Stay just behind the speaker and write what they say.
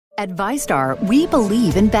At ViStar, we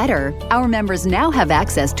believe in better. Our members now have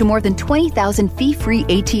access to more than 20,000 fee-free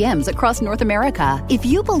ATMs across North America. If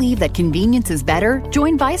you believe that convenience is better,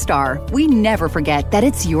 join ViStar. We never forget that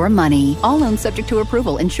it's your money. All loans subject to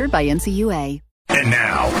approval, insured by NCUA. And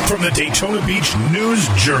now, from the Daytona Beach News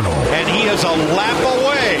Journal. And he is a lap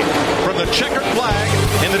away from the checkered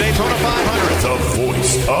flag in the Daytona 500. The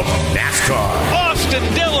voice of NASCAR. Austin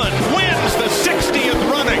Dillon wins the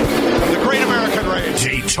 60th running of the Great American Race.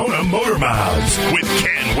 Daytona Motor Miles with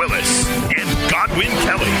Ken Willis and Godwin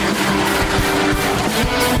Kelly.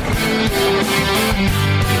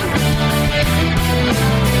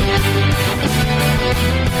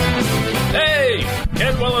 Hey,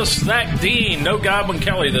 Ken Willis, Zach Dean, no Godwin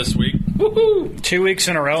Kelly this week. Woohoo! 2 weeks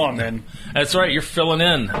in a row I'm in. That's right, you're filling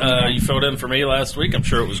in. You filled in for me last week. I'm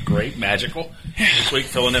sure it was great, magical. This week,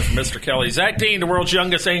 filling in for Mr. Kelly. Zach Dean, the world's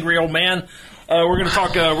youngest angry old man. We're going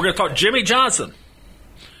to talk Jimmy Johnson.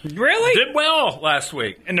 Really? Did well last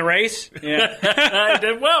week. In the race? Yeah.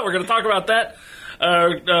 Did well. We're going to talk about that.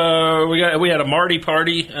 We had a Marty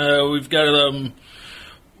party. We've got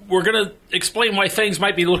we're going to explain why things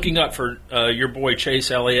might be looking up for your boy Chase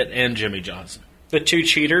Elliott and Jimmy Johnson. The two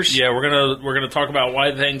cheaters? Yeah, we're gonna talk about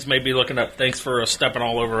why things may be looking up. Thanks for stepping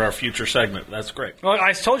all over our future segment. That's great. Well,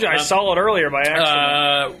 I told you I saw it earlier by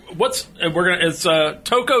accident. It's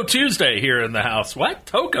Toco Tuesday here in the house. What?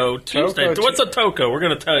 Toco Tuesday? What's a Toco? We're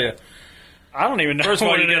gonna tell you. I don't even know. First of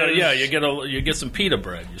all, what it is. you get some pita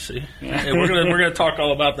bread. You see, and we're gonna talk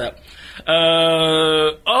all about that.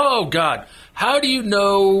 Oh God, how do you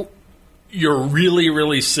know you're really,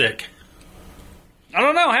 really sick? I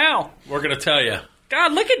don't know how. We're going to tell you.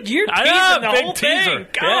 God, look at you teasing the big whole teaser. thing.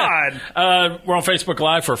 God. Yeah. We're on Facebook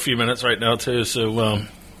Live for a few minutes right now, too, so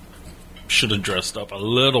should have dressed up a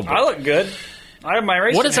little bit. I look good. I have my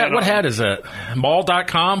racing What is that? hat What on. hat is that?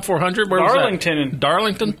 Mall.com 400? Where Darlington. was that?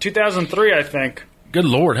 Darlington? 2003, I think. Good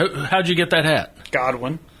Lord. How'd you get that hat?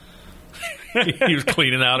 Godwin. He was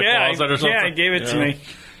cleaning out a closet or something? Yeah, he gave it to me.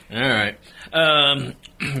 All right.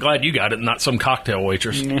 Glad you got it, not some cocktail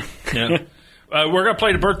waitress. Yeah. We're going to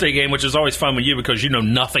play the birthday game, which is always fun with you because you know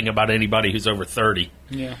nothing about anybody who's over 30.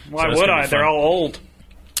 Yeah. Why would I? They're all old.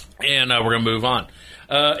 And we're going to move on.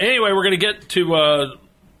 Anyway, we're going to get to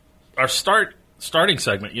our starting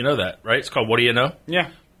segment. You know that, right? It's called What Do You Know?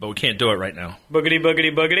 Yeah. But we can't do it right now. Boogity,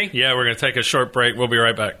 boogity, boogity. Yeah, we're going to take a short break. We'll be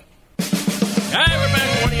right back. Hi, we're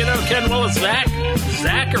back. What do you know? Ken Willis,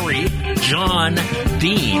 Zachary, John,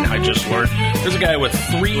 Dean, I just learned. There's a guy with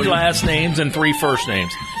 3 last names and 3 first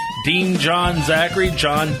names. Dean, John, Zachary,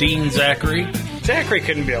 John, Dean, Zachary. Zachary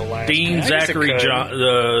couldn't be a last Dean, name. Zachary,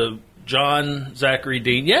 John, Zachary,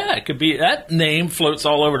 Dean. Yeah, it could be. That name floats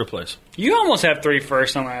all over the place. You almost have 3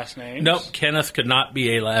 first and last names. Nope, Kenneth could not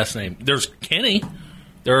be a last name. There's Kenny.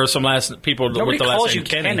 There are some people Nobody with the last calls name you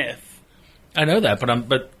Kenny. Kenneth. I know that,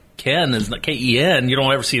 but Ken is not Ken. You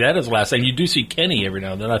don't ever see that as a last name. You do see Kenny every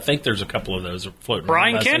now and then. I think there's a couple of those floating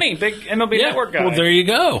around. Brian Kenny, big MLB Network guy. Well, there you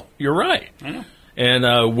go. You're right. I know. And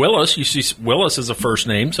Willis, you see Willis as a first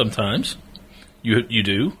name sometimes. You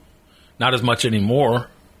do. Not as much anymore.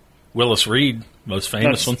 Willis Reed, most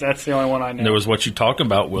famous one. That's the only one I know. And there was what you talking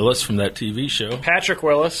about, Willis, from that TV show. Patrick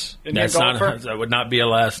Willis. Isn't he a golfer? That would not be a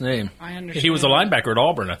last name. I understand. He was a linebacker at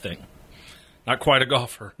Auburn, I think. Not quite a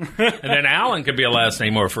golfer. And then Allen could be a last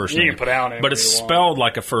name or a first name. You can put Allen in. But it's spelled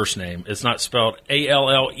like a first name. It's not spelled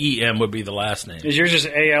Allem would be the last name. Is yours just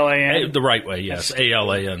Alan? The right way, yes.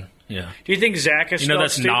 Alan. Yeah. Do you think Zach is spelled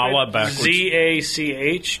that's Nala backwards.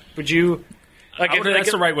 Zach? Would you...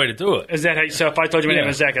 That's the right way to do it. Is that how, so if I told you my name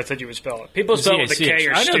was Zach, that's how you would spell it. People spell it with a K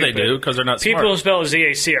or I know stupid. they do because they're not smart. People who spell it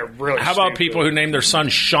ZAC are really How about stupid. people who name their son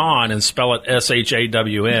Sean and spell it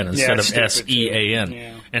SHAWN instead of SEAN?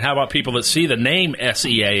 Yeah. And how about people that see the name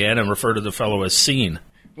SEAN and refer to the fellow as Scene?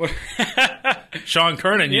 Sean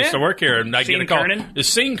Kernan used to work here, and I get a call. Kernan? Is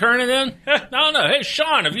Scene Kernan in? No. Hey,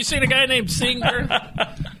 Sean, have you seen a guy named Scene Kernan?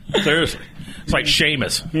 Seriously. It's like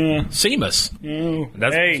Seamus. Yeah. Seamus. Mm.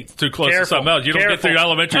 That's too close to something else. You don't get through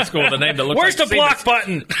elementary school with a name that looks Where's like the block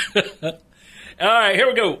button? All right, here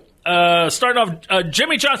we go. Starting off,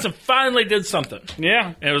 Jimmy Johnson finally did something.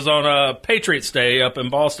 Yeah. It was on Patriots Day up in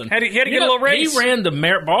Boston. He had to get a little race. He ran the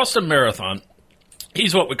Boston Marathon.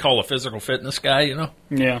 He's what we call a physical fitness guy, you know?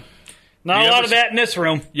 Yeah. Not a lot of that in this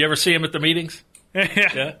room. You ever see him at the meetings?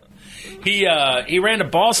 Yeah. He ran the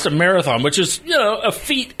Boston Marathon, which is, a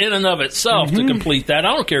feat in and of itself to complete that.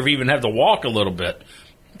 I don't care if he even had to walk a little bit.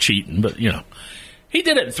 Cheating, but, He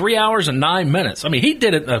did it in 3 hours and 9 minutes. I mean, he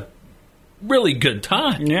did it in a really good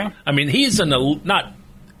time. Yeah. I mean, he's not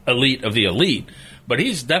elite of the elite, but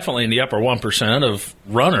he's definitely in the upper 1% of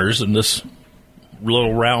runners in this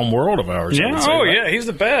little round world of ours. I Yeah. would say, Oh, right? yeah. He's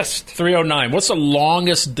the best. 309. What's the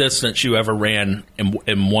longest distance you ever ran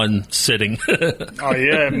in one sitting? Oh,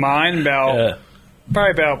 yeah. Mine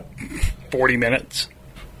probably about 40 minutes.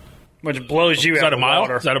 Which blows you Is out that a of mile?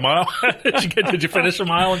 water. Is that a mile? Did you finish a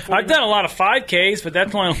mile in 40 I've done a lot of 5Ks, but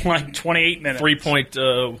that's only like 28 minutes.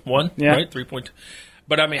 3.1? Yeah. Right? 3.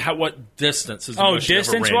 But I mean, what distance is the most you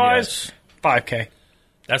ever ran? distance-wise? Yes. 5K.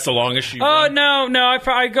 That's the longest you Oh, run? no. I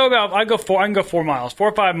can go 4 miles. 4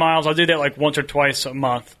 or 5 miles. I'll do that like once or twice a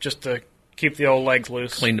month just to keep the old legs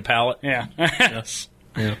loose. Clean the palate? Yeah. Yes.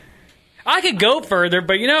 Yeah. I could go further,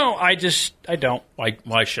 but, I don't.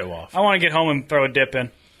 Why show off? I want to get home and throw a dip in.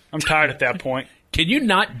 I'm tired at that point. Can you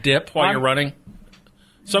not dip while you're running?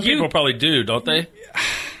 Some people probably do, don't they?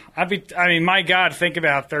 My God, think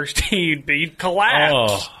about how thirsty you'd be. You'd collapse.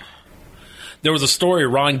 Oh. There was a story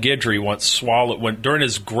Ron Guidry once swallowed during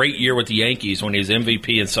his great year with the Yankees when he was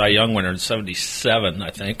MVP and Cy Young winner in 77,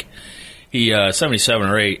 I think. He 77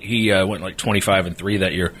 or 8. He went like 25-3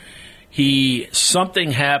 that year.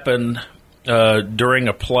 Something happened during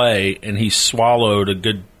a play, and he swallowed a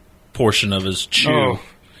good portion of his chew. Oh.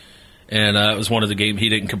 And it was one of the games. He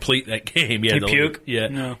didn't complete that game. He puke? Yeah.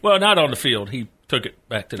 No. Well, not on the field. He took it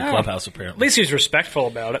back to the clubhouse, At apparently. least he's respectful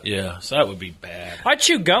about it. Yeah, so that would be bad. I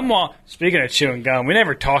chew gum while... Speaking of chewing gum, we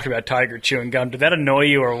never talked about Tiger chewing gum. Did that annoy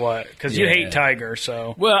you or what? Because you Yeah. hate Tiger,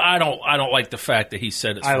 so... Well, I don't like the fact that he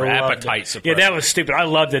said it's for appetite suppression. Yeah, that was stupid. I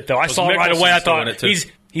loved it, though. I saw it right away. I thought,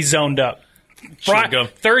 he's zoned up. Gum.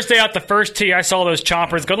 Thursday out the first tee, I saw those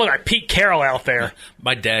chompers. Go look at Pete Carroll out there.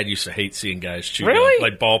 My dad used to hate seeing guys chew Really?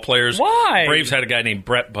 gum, like ball players. Why? Braves had a guy named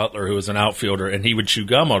Brett Butler who was an outfielder, and he would chew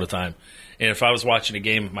gum all the time. And if I was watching a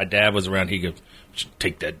game, if my dad was around, he'd go,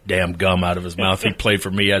 take that damn gum out of his mouth. He played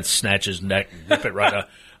for me. I'd snatch his neck and rip it right out.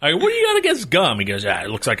 I go, what do you got against gum? He goes, it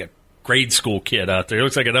looks like a grade school kid out there. It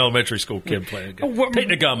looks like an elementary school kid playing. Take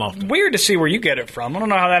the gum off. Weird to see where you get it from. I don't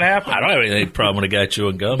know how that happened. I don't have any problem with a guy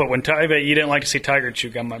chewing gum. But I bet you didn't like to see Tiger chew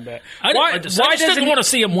gum, I bet. I just didn't want to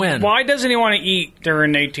see him win. Why doesn't he want to eat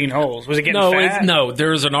during 18 holes? Was he getting fat? No, there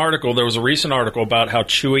was a recent article about how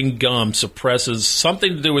chewing gum suppresses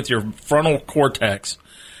something to do with your frontal cortex.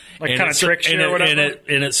 Like kind of tricks you or whatever?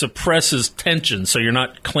 And it suppresses tension, so you're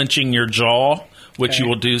not clenching your jaw, which you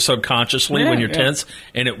will do subconsciously when you're tense,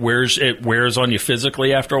 and it wears on you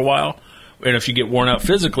physically after a while. And if you get worn out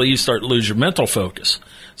physically, you start to lose your mental focus.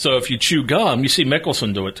 So if you chew gum, you see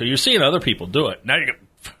Mickelson do it too. You're seeing other people do it. Now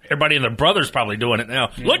everybody and their brother's probably doing it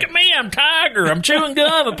now. Yeah. Look at me, I'm Tiger. I'm chewing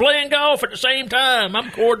gum and playing golf at the same time.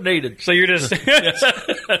 I'm coordinated. So you're just...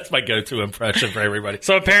 That's my go-to impression for everybody.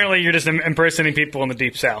 So apparently you're just impersonating people in the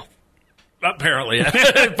Deep South. Apparently,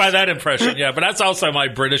 by that impression, yeah. But that's also my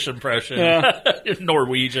British impression. Yeah.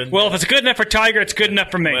 Norwegian. Well, if it's good enough for Tiger, it's good enough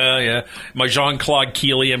for me. Well, yeah. My Jean-Claude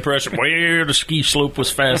Keely impression. Well, the ski slope was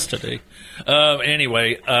fast today.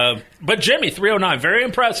 Anyway, but Jimmy, 309, very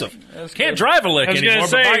impressive. Can't drive a lick anymore,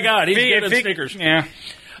 but by God, he's good at stickers. Yeah.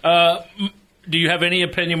 Do you have any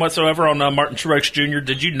opinion whatsoever on Martin Truex Jr.?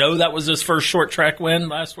 Did you know that was his first short track win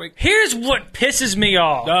last week? Here's what pisses me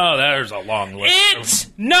off. Oh, there's a long list.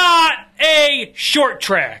 It's not a short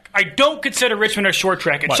track. I don't consider Richmond a short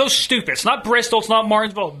track. It's so stupid. It's not Bristol. It's not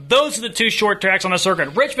Martinsville. Those are the two short tracks on the circuit.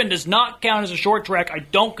 Richmond does not count as a short track. I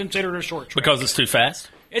don't consider it a short track. Because it's too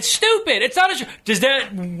fast? It's stupid. It's not a. Does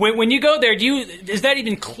that when you go there? Is that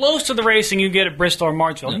even close to the racing you get at Bristol or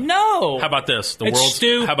Martinsville? No. How about this? It's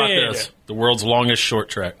stupid. How about this? The world's longest short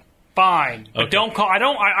track. Fine, but don't call.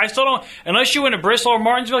 I still don't. Unless you went to Bristol or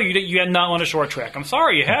Martinsville, you have not won a short track. I'm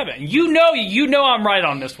sorry, you haven't. You know I'm right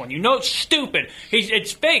on this one. You know it's stupid.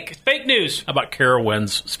 It's fake. It's fake news. How about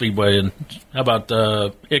Carowinds Speedway and how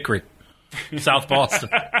about Hickory, South Boston,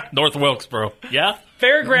 North Wilkesboro? Yeah,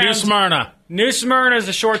 Fairgrounds. New Smyrna is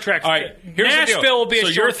a short track. All right, here's Nashville the deal. will be a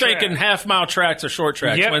short track. So you're thinking half-mile tracks are short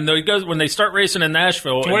tracks. Yep. When they start racing in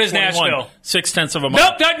Nashville, what is Nashville? 0.6 of a mile.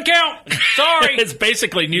 Nope, doesn't count. Sorry. It's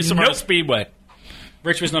basically New Smyrna Speedway.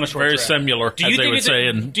 Richmond's not a short Very track. similar, as they would say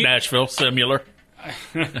in Nashville. Similar.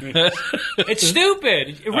 It's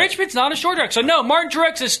stupid. Richmond's not a short track. So no, Martin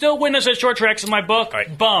Truex is still winning us at short tracks in my book.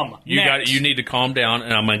 Right. Bum. You need to calm down,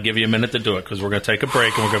 and I'm going to give you a minute to do it because we're going to take a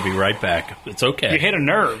break and we're going to be right back. It's okay. You hit a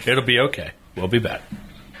nerve. It'll be okay. We'll be back.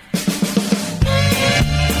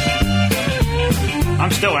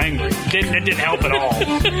 I'm still angry. It didn't help at all.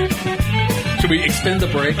 Should we extend the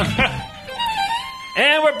break?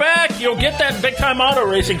 And we're back. You'll get that big-time auto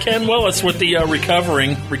racing Ken Willis with the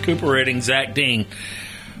recuperating Zach Dean.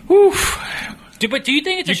 Whew. But do you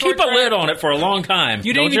think it's a You short keep a track? lid on it for a long time.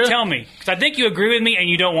 You didn't even tell me, because I think you agree with me and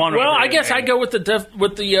you don't want to. Well, agree I guess with me. I go with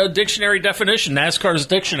the dictionary definition, NASCAR's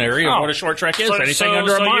dictionary of what a short track is. Anything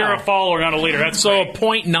under a mile. So you're a follower, not a leader. That's so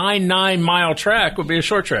great. a .99 mile track would be a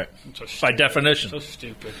short track by definition. So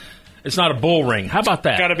stupid. It's not a bull ring. How about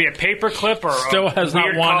that? Got to be a paper clip or still has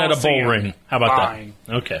not won at a bull ring. How about Fine.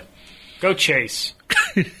 that? Okay. Go Chase.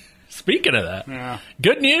 Speaking of that,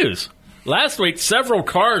 good news. Last week, several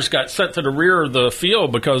cars got sent to the rear of the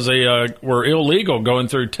field because they were illegal going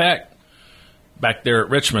through tech back there at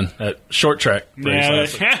Richmond at short track.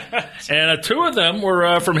 And two of them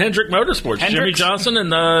were from Hendrick Motorsports, Jimmy Johnson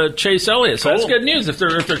and Chase Elliott. So that's good news if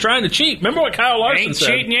they're trying to cheat. Remember what Kyle Larson said?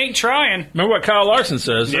 Ain't cheating, you ain't trying. Remember what Kyle Larson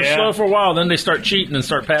says? They're slow for a while, then they start cheating and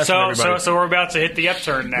start passing everybody. So we're about to hit the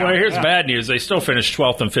upturn now. Well, here's bad news. They still finished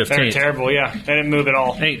 12th and 15th. They're terrible, yeah. They didn't move at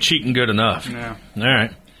all. Ain't cheating good enough. No. All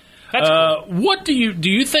right. That's cool. What do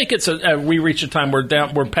you think it's we reach a time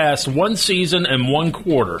we're past one season and one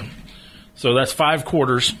quarter, so that's 5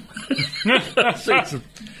 quarters.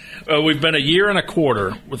 We've been a year and a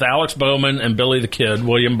quarter with Alex Bowman and Billy the Kid,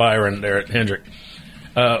 William Byron there at Hendrick.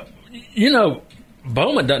 Bowman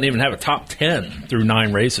doesn't even have a top 10 through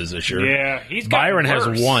 9 races this year. Yeah, Byron worse.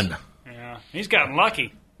 has 1. Yeah, he's gotten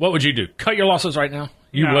lucky. What would you do? Cut your losses right now?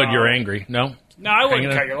 You would. You're angry. No. No, I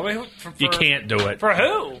wouldn't cut your losses. You can't do it. For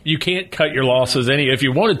who? You can't cut your losses if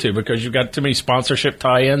you wanted to because you've got too many sponsorship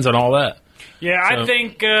tie-ins and all that. Yeah, I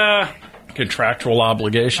think contractual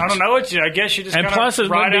obligations. I don't know. I guess you just and plus it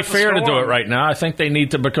wouldn't be fair to do it right now. I think they need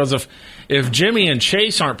to because if Jimmy and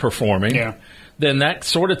Chase aren't performing, then that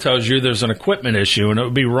sort of tells you there's an equipment issue, and it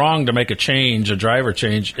would be wrong to make a driver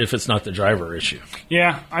change, if it's not the driver issue.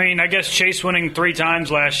 Yeah, I mean, I guess Chase winning 3 times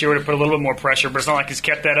last year would have put a little bit more pressure, but it's not like he's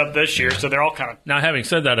kept that up this year, so they're all kind of... Now, having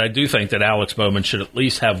said that, I do think that Alex Bowman should at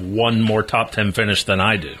least have 1 more top 10 finish than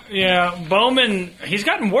I do. Yeah, Bowman, he's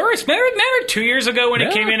gotten worse. Remember 2 years ago when he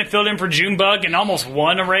came in and filled in for Junebug and almost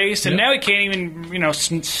won a race, and now he can't even,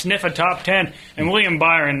 sniff a top 10. And William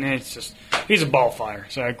Byron, it's just... He's a ball flyer.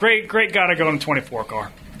 So great guy to go in a 24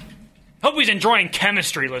 car. Hope he's enjoying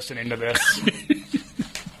chemistry listening to this.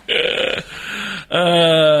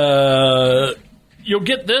 You'll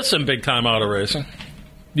get this in big time auto racing.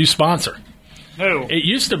 You sponsor. Who? It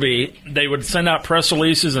used to be they would send out press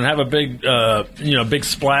releases and have a big, big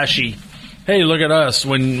splashy. Hey, look at us!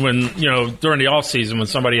 When during the off season when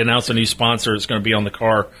somebody announced a new sponsor, it's going to be on the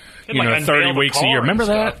car. 30 weeks a year. Remember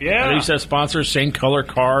that? Yeah. They used to have sponsors, same color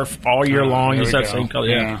car all year long. Used to have same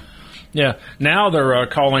color. Yeah. Now they're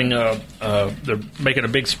calling. They're making a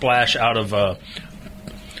big splash out of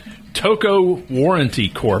Toco Warranty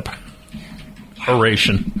Corp.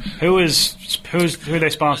 Oration. Who are they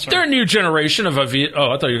sponsoring? They're a new generation of I thought you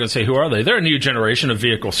were going to say who are they? They're a new generation of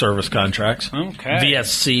vehicle service contracts. Okay.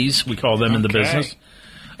 VSCs, we call them in the business.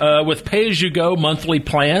 With pay-as-you-go monthly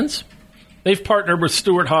plans. They've partnered with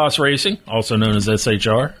Stewart Haas Racing, also known as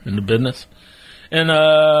SHR in the business, and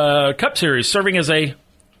Cup Series, serving as a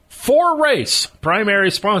 4-race primary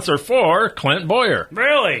sponsor for Clint Boyer.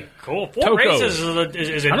 Really? Cool. 4 Toco. races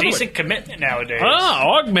is a decent commitment nowadays.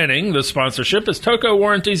 Augmenting the sponsorship is Toco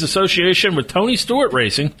Warranties Association with Tony Stewart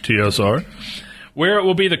Racing, TSR, where it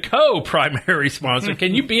will be the co-primary sponsor.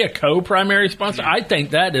 Can you be a co-primary sponsor? I think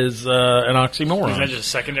that is an oxymoron. Is that just a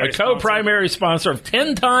secondary A co-primary sponsor of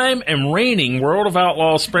 10-time and reigning World of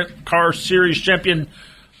Outlaws Sprint Car Series champion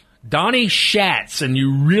Donnie Schatz, and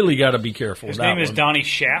you really got to be careful with that one. His name is Donnie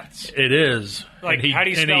Schatz? It is. How do you spell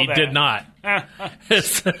that? And he did not.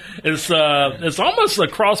 It's almost a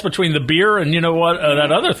cross between the beer and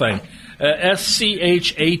that other thing.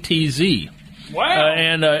 SCHATZ. Wow.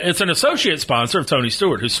 And it's an associate sponsor of Tony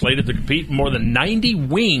Stewart, who's slated to compete in more than 90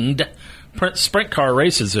 winged sprint car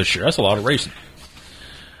races this year. That's a lot of racing.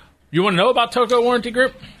 You want to know about Toco Warranty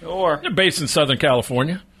Group? Sure. They're based in Southern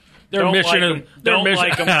California. Don't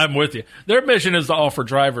like them. I'm with you. Their mission is to offer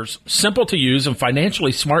drivers simple-to-use and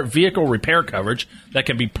financially smart vehicle repair coverage that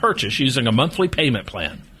can be purchased using a monthly payment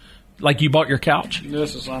plan. Like you bought your couch.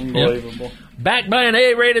 This is unbelievable. Yep. Backed by an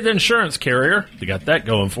A-rated insurance carrier. They got that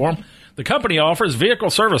going for them. The company offers vehicle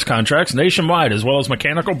service contracts nationwide as well as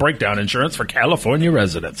mechanical breakdown insurance for California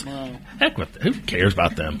residents. Wow. Heck with them. Who cares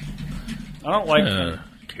about them? I don't like them.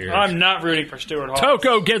 I'm not rooting for Stewart Haas.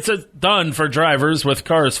 Toco gets it done for drivers with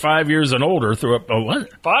cars 5 years and older through what?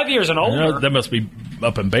 5 years and older? That must be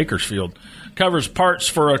up in Bakersfield. Covers parts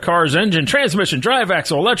for a car's engine, transmission, drive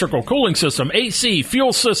axle, electrical, cooling system, AC,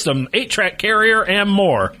 fuel system, 8-track carrier, and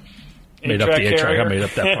more. Made up the 8-track. I made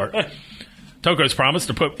up that part. Toco's promise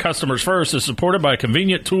to put customers first is supported by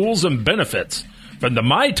convenient tools and benefits from the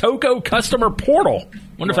My Toco customer portal.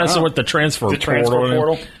 Wonder if that's what the transfer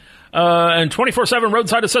portal. And 24/7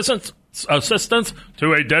 roadside assistance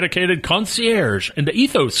to a dedicated concierge and the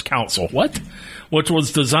Ethos Council. What? Which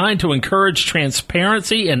was designed to encourage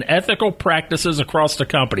transparency and ethical practices across the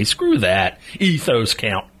company. Screw that. Ethos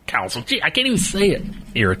Council. Gee, I can't even say it.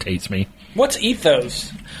 Irritates me. What's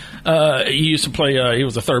Ethos? He used to play, he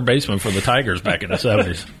was a third baseman for the Tigers back in the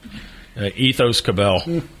 70s. Ethos Cabell.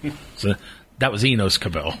 So that was Enos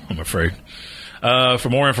Cabell, I'm afraid. For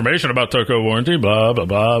more information about Toco warranty, blah, blah,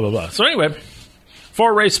 blah, blah, blah. So anyway,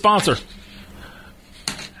 for race sponsor.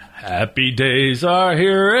 Happy days are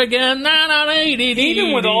here again.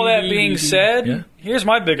 Even with all that being said, here's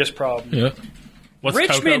my biggest problem. Yeah. What's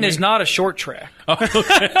Richmond is not a short track. Oh,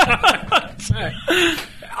 okay.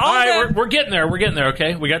 All right, we're getting there. We're getting there,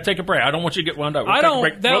 okay? We got to take a break. I don't want you to get wound up.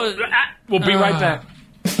 We'll be right back.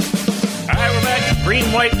 All right, we're back. Green,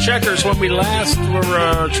 white checkers. When we last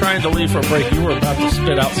were trying to leave for a break, you were about to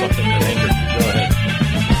spit out something that angered you. Go ahead.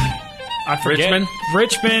 I forget.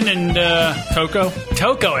 Richmond and Toco?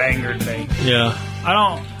 Toco angered me. Yeah. I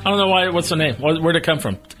don't know why. What's the name? Where'd it come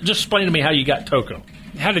from? Just explain to me how you got Toco.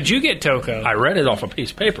 How did you get Toco? I read it off a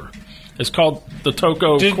piece of paper. It's called the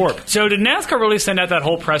Toco Corp. So did NASCAR really send out that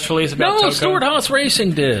whole press release about Toco? No, Stewart-Haas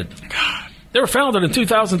Racing did. God. They were founded in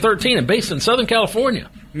 2013 and based in Southern California.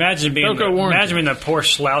 Imagine being the poor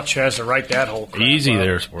slouch who has to write that whole crap Easy up.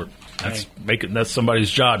 There, sport. That's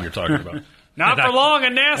somebody's job you're talking about. Not for long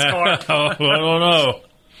in NASCAR. Oh, I don't know.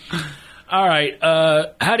 All right.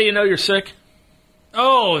 How do you know you're sick?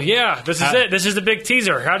 Oh, yeah. This is it. This is the big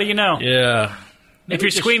teaser. How do you know? Yeah. If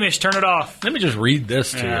you're squeamish, turn it off. Let me just read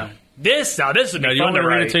this to you. This would be fun do you want me to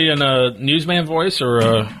read it to you in a newsman voice or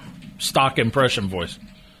a stock impression voice?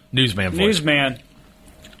 Newsman voice. Newsman.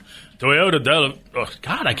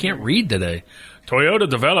 God, I can't read today. Toyota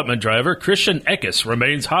development driver Christian Eckes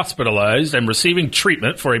remains hospitalized and receiving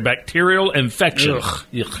treatment for a bacterial infection. Ugh,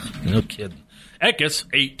 no kidding. Eckes,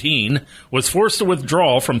 18, was forced to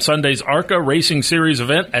withdraw from Sunday's ARCA Racing Series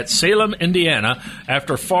event at Salem, Indiana,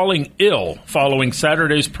 after falling ill following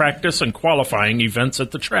Saturday's practice and qualifying events at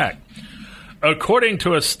the track. According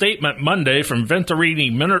to a statement Monday from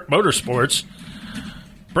Venturini Motorsports,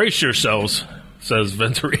 brace yourselves, says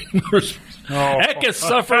Venturini Motorsports. Eckes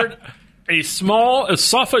suffered a small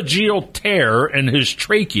esophageal tear in his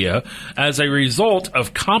trachea as a result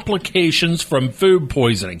of complications from food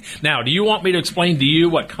poisoning. Now, do you want me to explain to you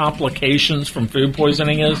what complications from food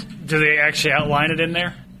poisoning is? Do they actually outline it in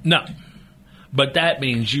there? No. But that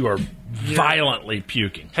means you are violently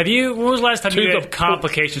puking. When was the last time you had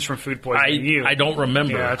complications from food poisoning? I don't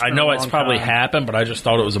remember. Yeah, I know it's probably happened, but I just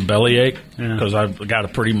thought it was a bellyache because I've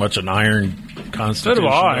got pretty much an iron constitution. So do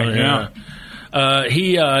I, yeah.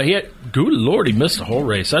 He had, good Lord, he missed the whole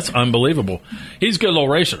race. That's unbelievable. He's a good little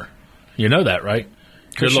racer. You know that, right?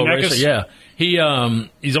 Good little racer, yeah.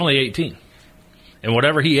 He's only 18. And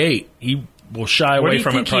whatever he ate, he will shy away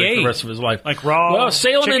from it probably for the rest of his life. Like raw Well,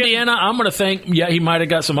 Salem, chicken? Indiana, I'm going to think, he might have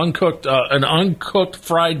got some an uncooked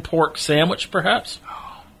fried pork sandwich, perhaps.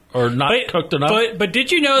 Or not cooked enough. But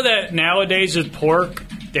did you know that nowadays with pork,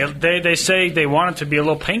 they say they want it to be a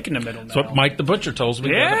little pink in the middle now? That's what Mike the Butcher tells me.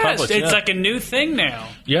 Yes, it's like a new thing now.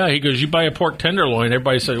 Yeah, he goes, you buy a pork tenderloin,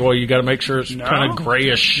 everybody says, well, you got to make sure it's kind of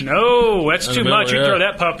grayish. No, that's too much. You throw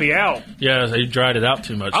that puppy out. Yeah, they dried it out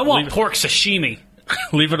too much. I want pork sashimi.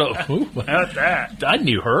 Leave it up. How about that? I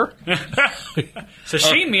knew her.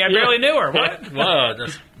 Sashimi, I barely knew her. What?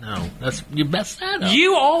 No, you messed that up.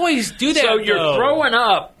 You always do that. So you're throwing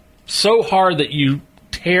up so hard that you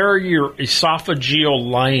tear your esophageal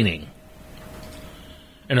lining.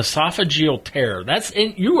 An esophageal tear.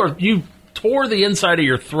 You tore the inside of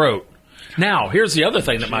your throat. Now, here's the other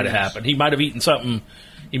thing that might have happened. He might have eaten something.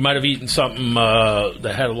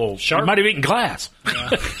 That had a little sharp. He might have eaten glass.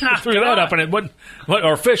 Yeah. Threw that up and it wouldn't.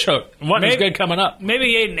 Or fish hook. Wasn't as good coming up. Maybe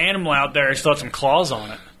he ate an animal out there and still had some claws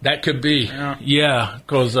on it. That could be. Yeah,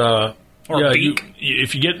 because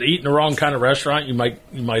if you get eating the wrong kind of restaurant, you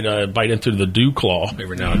might bite into the dew claw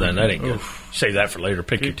every now and then. That ain't good. Save that for later.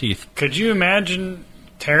 Pick your teeth. Could you imagine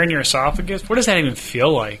tearing your esophagus? What does that even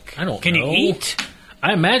feel like? I don't know. Can you eat?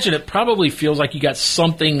 I imagine it probably feels like you got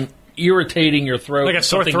something irritating your throat. Like a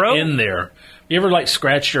sore throat? In there. You ever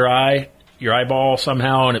scratch your eyeball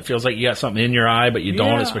somehow and it feels like you got something in your eye but you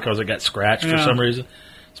don't? It's because it got scratched for some reason.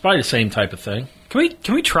 It's probably the same type of thing.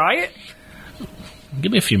 Can we try it?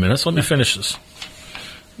 Give me a few minutes. Let me finish this.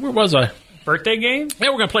 Where was I? Birthday game? Yeah,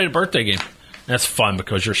 we're going to play the birthday game. That's fun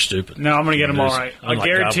because you're stupid. No, I'm going to get them all right. I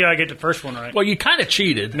guarantee I get the first one right. Well, you kind of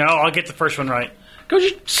cheated. No, I'll get the first one right. Because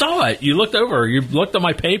you saw it. You looked over. You looked at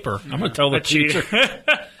my paper. I'm going to tell the teacher.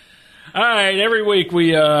 All right, every week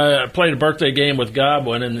we play the birthday game with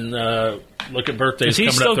Godwin and look at birthdays coming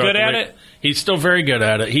up. Is he still good at week. it? He's still very good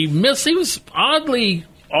at it. He was oddly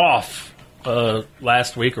off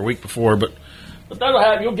last week or week before, but that'll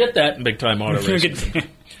happen. You'll get that in big time auto racing.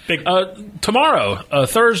 Tomorrow,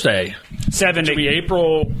 Thursday, 70. It'll be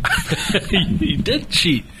April. He did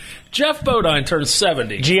cheat. Jeff Bodine turns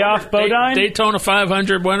 70. Geoff Bodine? Daytona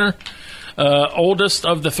 500 winner. Oldest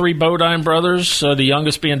of the three Bodine brothers. The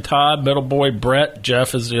youngest being Todd, middle boy Brett.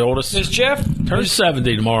 Jeff is the oldest. Is Jeff turns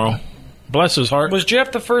 70 tomorrow? Bless his heart. Was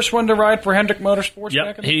Jeff the first one to ride for Hendrick Motorsports? Yep,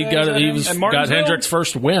 back in the he day? got Hendrick's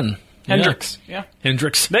first win. Hendricks, yeah.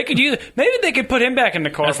 Hendricks. They could use. Maybe they could put him back in the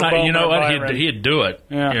car. That's for not, Bowman you know or what? Byron. He'd do it.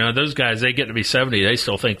 Yeah. You know, those guys, they get to be 70. They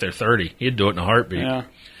still think they're 30. He'd do it in a heartbeat. Yeah.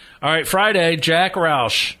 All right, Friday, Jack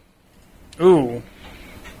Roush. Ooh.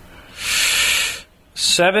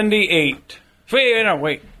 78.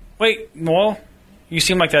 Wait. Well, you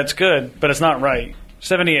seem like that's good, but it's not right.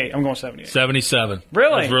 78. I'm going 78. 77.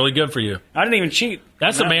 Really? That's really good for you. I didn't even cheat.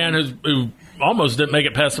 That's a man who almost didn't make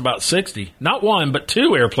it past about 60. Not one, but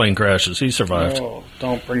two airplane crashes. He survived. Oh,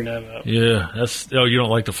 don't bring that up. Yeah, you don't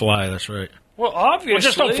like to fly. That's right. Well, obviously. Well,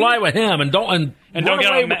 just don't fly with him, and don't get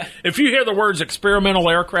away on if you hear the words experimental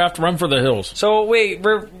aircraft, run for the hills. So wait,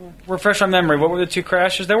 refresh my memory. What were the two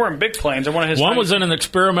crashes? They weren't big planes. Or one was in an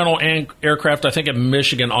experimental aircraft, I think, in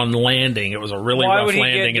Michigan on landing. It was a really rough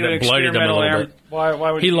landing, and it bloodied him a little bit.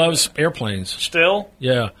 Why would he loves airplanes? Still?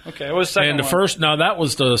 Yeah. Okay, what was the second one? And the first, no, that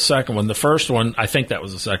was the second one. The first one, I think that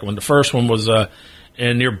was the second one. The first one was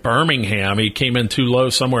in near Birmingham. He came in too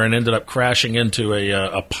low somewhere and ended up crashing into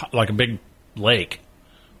a big lake,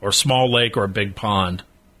 or a small lake, or a big pond.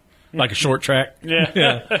 Like a short track.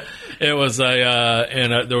 Yeah. It was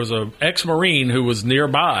there was a ex-Marine who was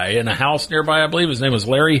nearby in a house nearby, I believe. His name was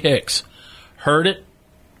Larry Hicks. Heard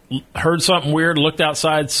something weird, looked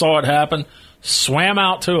outside, saw it happen, swam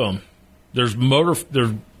out to him. There's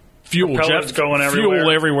fuel, jets going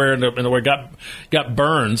everywhere in the way. Got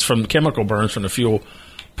burns chemical burns from the fuel.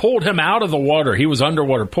 Pulled him out of the water. He was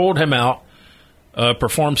underwater. Pulled him out.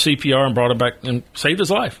 Performed CPR and brought him back and saved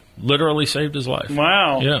his life. Literally saved his life.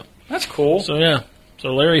 Wow. Yeah. That's cool. So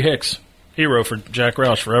Larry Hicks, hero for Jack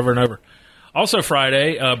Roush forever and ever. Also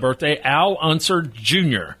Friday, birthday, Al Unser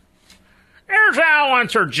Jr. There's Al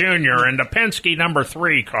Unser Jr. in the Penske number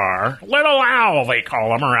 3 car. Little Al, they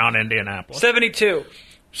call him around Indianapolis. 72.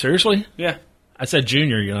 Seriously? Yeah. I said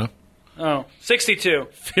junior, you know. Oh, 62.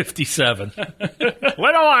 57. Little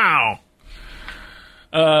Al.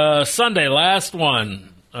 Sunday, last one.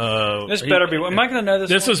 This better be. Am I going to know this?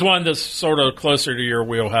 This is one that's sort of closer to your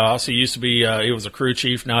wheelhouse. He used to be. He was a crew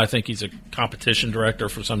chief. Now I think he's a competition director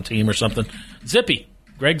for some team or something. Zippy,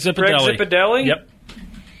 Greg Zippadelli. Greg Zippadelli. Yep.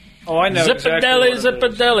 Oh, I know.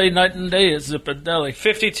 Zippadelli, night and day is Zippadelli.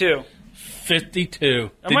 52.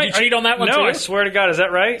 52. Did you cheat on that one too? No, I swear to God, is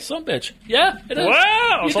that right? Some bitch. Yeah, it is.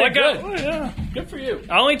 Wow, you did good. Oh, yeah. Good for you.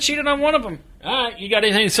 I only cheated on one of them. All right, you got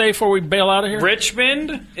anything to say before we bail out of here?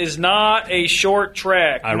 Richmond is not a short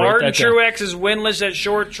track. Martin Truex is winless at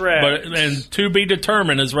short track. And to be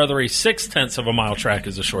determined is whether a 0.6 of a mile track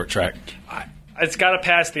is a short track. It's got to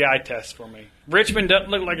pass the eye test for me. Richmond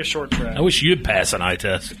doesn't look like a short track. I wish you'd pass an eye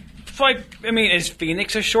test. Is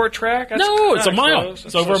Phoenix a short track? No, it's a mile.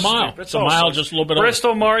 It's over a mile. It's a mile, just a little bit over.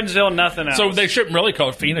 Bristol, Martinsville, nothing else. So they shouldn't really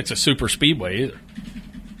call Phoenix a super speedway either.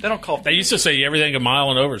 They don't call. They used to say everything a mile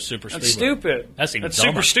and over is super speedway. That's stupid. That's even That's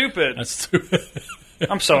dumber. super stupid. That's stupid.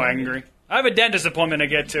 I'm so angry. I have a dentist appointment to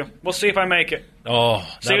get to. We'll see if I make it. Oh,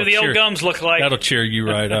 see what the old gums look like. That'll cheer you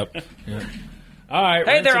right up. Yeah. All right.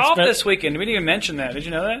 Hey, they're off this weekend. We didn't even mention that. Did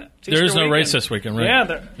you know that? There is no race this weekend,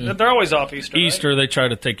 right? Yeah, they're always off Easter. Easter, they try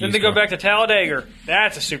to take Then Easter. they go back to Talladega.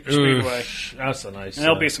 That's a super speedway. That's a nice. And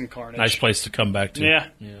there'll be some carnage. Nice place to come back to. Yeah.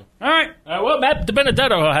 All right. Well, Matt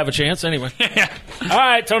DiBenedetto will have a chance anyway. All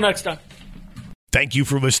right. Till next time. Thank you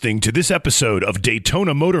for listening to this episode of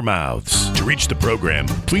Daytona Motor Mouths. To reach the program,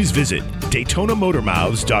 please visit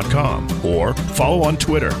DaytonaMotorMouths.com or follow on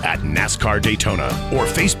Twitter at NASCAR Daytona or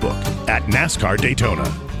Facebook at NASCAR Daytona.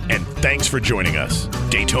 And thanks for joining us.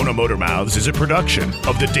 Daytona Motor Mouths is a production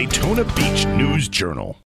of the Daytona Beach News Journal.